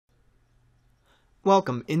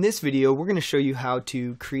Welcome. In this video, we're going to show you how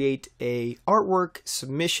to create a artwork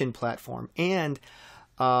submission platform and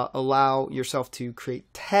allow yourself to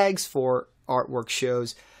create tags for artwork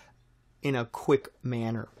shows in a quick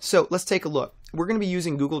manner. So let's take a look. We're going to be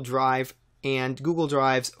using Google Drive and Google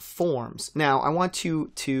Drive's forms. Now, I want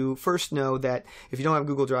you to first know that if you don't have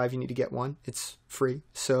Google Drive, you need to get one. It's free,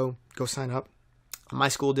 so go sign up. My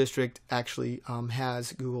school district actually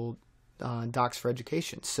has Google Docs for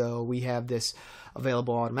Education, so we have this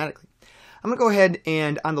available automatically. I'm going to go ahead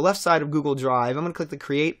and on the left side of Google Drive, I'm going to click the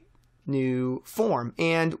Create New Form.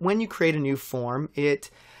 And when you create a new form,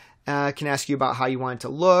 it can ask you about how you want it to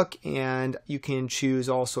look, and you can choose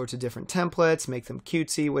all sorts of different templates, make them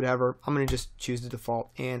cutesy, whatever. I'm going to just choose the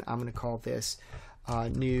default, and I'm going to call this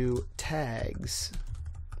New Tags.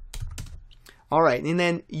 All right, and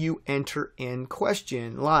then you enter in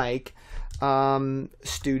question like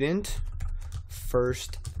student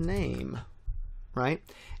first name, right?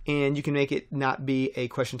 And you can make it not be a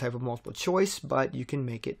question type of multiple choice, but you can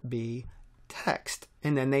make it be text,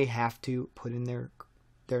 and then they have to put in their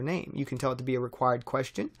name. You can tell it to be a required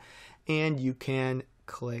question, and you can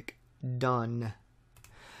click done.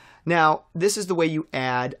 Now, this is the way you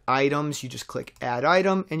add items. You just click add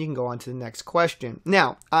item, and you can go on to the next question.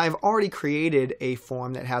 Now, I've already created a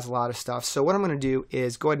form that has a lot of stuff, so what I'm going to do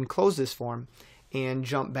is go ahead and close this form and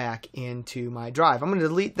jump back into my drive. I'm going to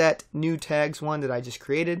delete that new tags one that I just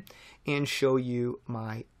created and show you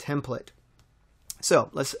my template. So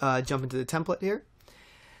let's jump into the template here.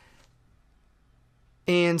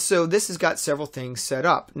 And so this has got several things set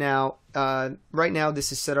up. Now, right now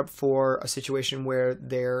this is set up for a situation where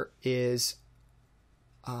there is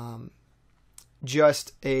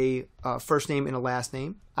just a first name and a last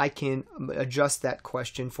name. I can adjust that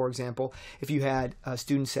question. For example, if you had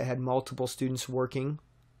students that had multiple students working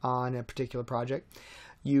on a particular project,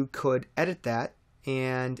 you could edit that,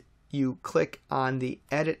 and you click on the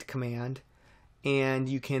edit command, and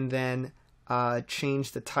you can then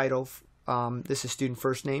change the title. This is student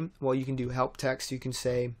first name. Well, you can do help text. You can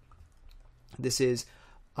say this is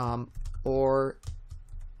or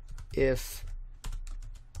if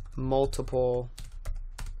multiple,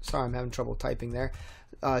 sorry, I'm having trouble typing there,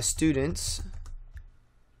 students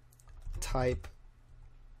type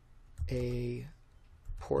a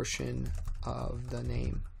portion of the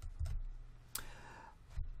name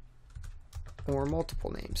or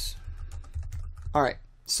multiple names. All right,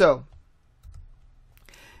 so,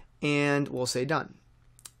 and we'll say done.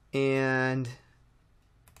 And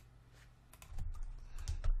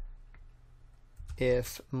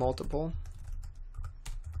if multiple,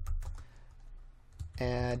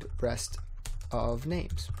 add rest of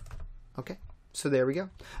names. Okay, so there we go.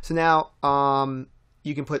 So now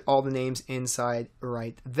you can put all the names inside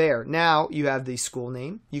right there. Now you have the school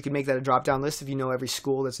name. You can make that a drop-down list if you know every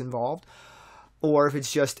school that's involved, or if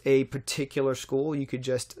it's just a particular school, you could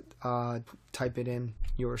just type it in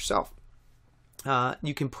yourself.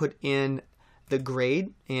 You can put in the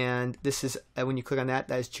grade, and this is when you click on that,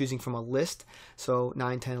 that is choosing from a list, so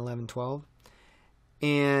 9, 10, 11, 12.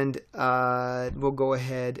 And we'll go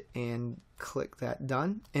ahead and click that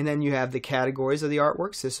done. And then you have the categories of the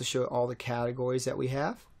artworks. This will show all the categories that we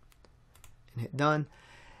have. And hit done.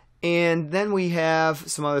 And then we have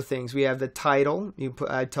some other things. We have the title.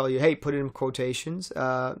 I tell you, hey, put it in quotations.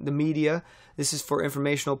 The media. This is for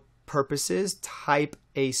informational purposes. Type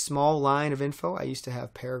a small line of info. I used to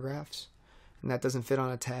have paragraphs, and that doesn't fit on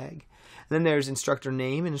a tag. And then there's instructor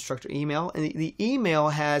name and instructor email. And the email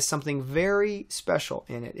has something very special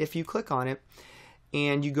in it. If you click on it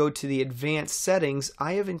and you go to the advanced settings,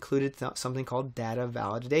 I have included something called data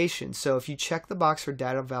validation. So if you check the box for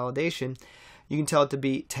data validation, you can tell it to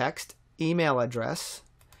be text, email address.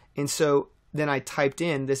 And so then I typed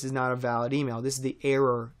in, this is not a valid email. This is the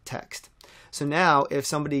error text. So now if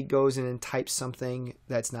somebody goes in and types something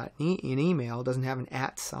that's not an email, doesn't have an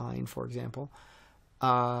 @ sign, for example,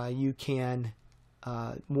 you can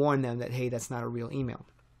warn them that, hey, that's not a real email.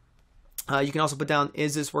 You can also put down,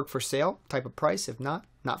 is this work for sale? Type of price. If not,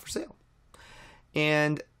 not for sale.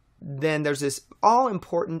 And then there's this all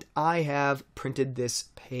important, I have printed this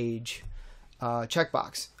page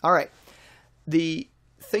checkbox. All right. The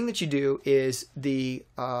thing that you do is the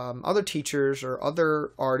other teachers or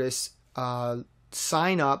other artists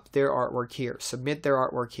sign up their artwork here, submit their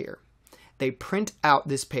artwork here. They print out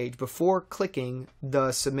this page before clicking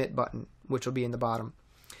the submit button, which will be in the bottom.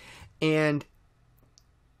 And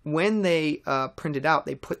when they print it out,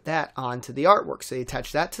 they put that onto the artwork. So they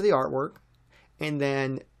attach that to the artwork, and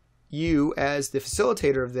then you, as the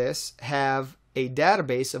facilitator of this, have a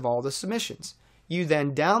database of all the submissions. You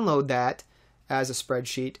then download that as a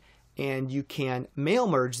spreadsheet and you can mail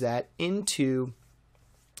merge that into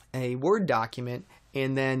a Word document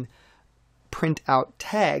and then print out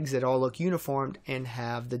tags that all look uniformed and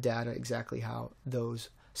have the data exactly how those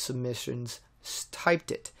submissions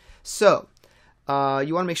typed it. So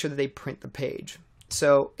you want to make sure that they print the page.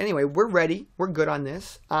 So anyway, we're ready. We're good on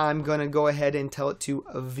this. I'm going to go ahead and tell it to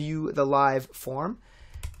view the live form,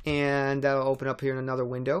 and that'll open up here in another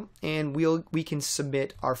window, and we can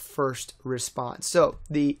submit our first response. So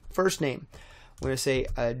the first name, we're going to say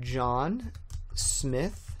John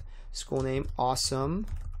Smith, school name Awesome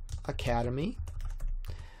Academy,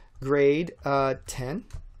 grade 10,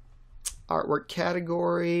 artwork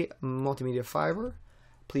category multimedia fiber.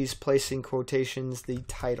 Please place in quotations the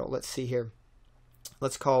title. Let's see here.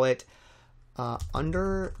 Let's call it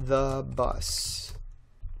Under the Bus.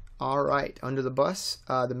 All right, Under the Bus,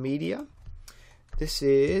 the media. This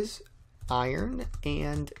is Iron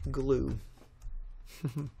and Glue.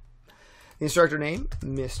 The instructor name,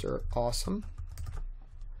 Mr. Awesome.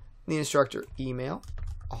 The instructor email,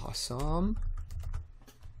 Awesome.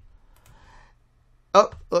 Oh,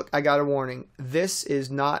 look, I got a warning. This is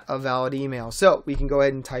not a valid email. So we can go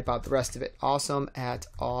ahead and type out the rest of it.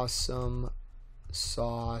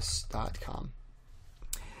 awesome@awesomesauce.com.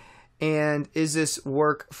 And is this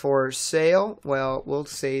work for sale? Well, we'll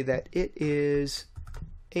say that it is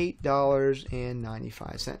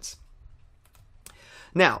 $8.95.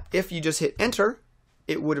 Now, if you just hit enter,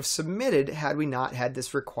 it would have submitted had we not had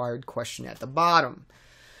this required question at the bottom.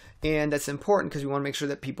 And that's important because we want to make sure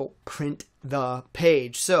that people print the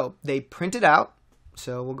page. So they print it out.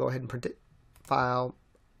 So we'll go ahead and print it. File,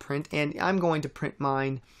 print. And I'm going to print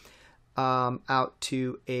mine out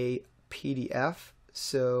to a PDF.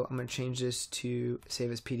 So I'm going to change this to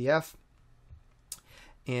save as PDF.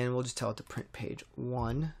 And we'll just tell it to print page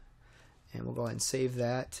 1. And we'll go ahead and save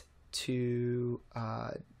that to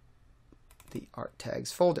the art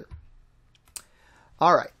tags folder.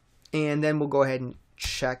 All right. And then we'll go ahead and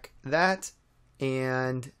check that,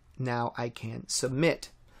 and now I can submit.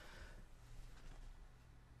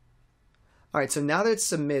 All right, so now that it's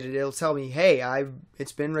submitted, it'll tell me, hey,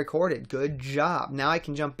 it's been recorded. Good job. Now I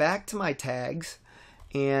can jump back to my tags,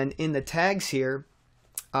 and in the tags here,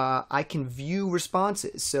 I can view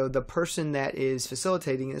responses. So the person that is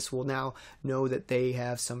facilitating this will now know that they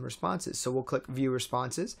have some responses. So we'll click View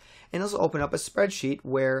Responses, and this will open up a spreadsheet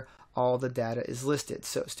where all the data is listed.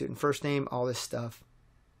 So student first name, all this stuff,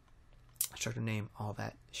 instructor name, all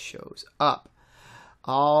that shows up.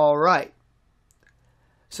 All right.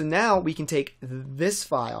 So now we can take this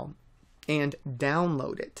file and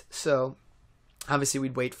download it. So obviously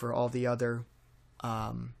we'd wait for all the other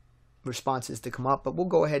responses to come up, but we'll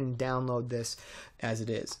go ahead and download this as it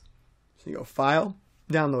is. So you go File,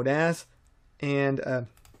 Download As, and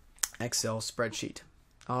Excel spreadsheet.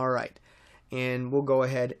 All right. And we'll go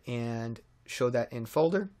ahead and show that in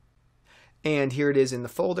folder. And here it is in the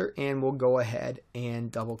folder, and we'll go ahead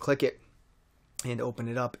and double click it and open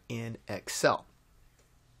it up in Excel.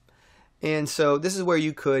 And so this is where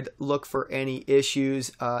you could look for any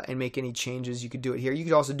issues and make any changes. You could do it here. You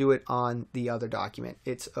could also do it on the other document.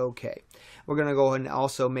 It's okay. We're going to go ahead and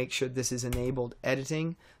also make sure this is enabled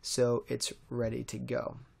editing so it's ready to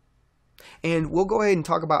go. And we'll go ahead and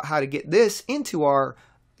talk about how to get this into our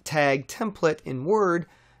tag template in Word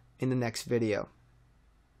in the next video.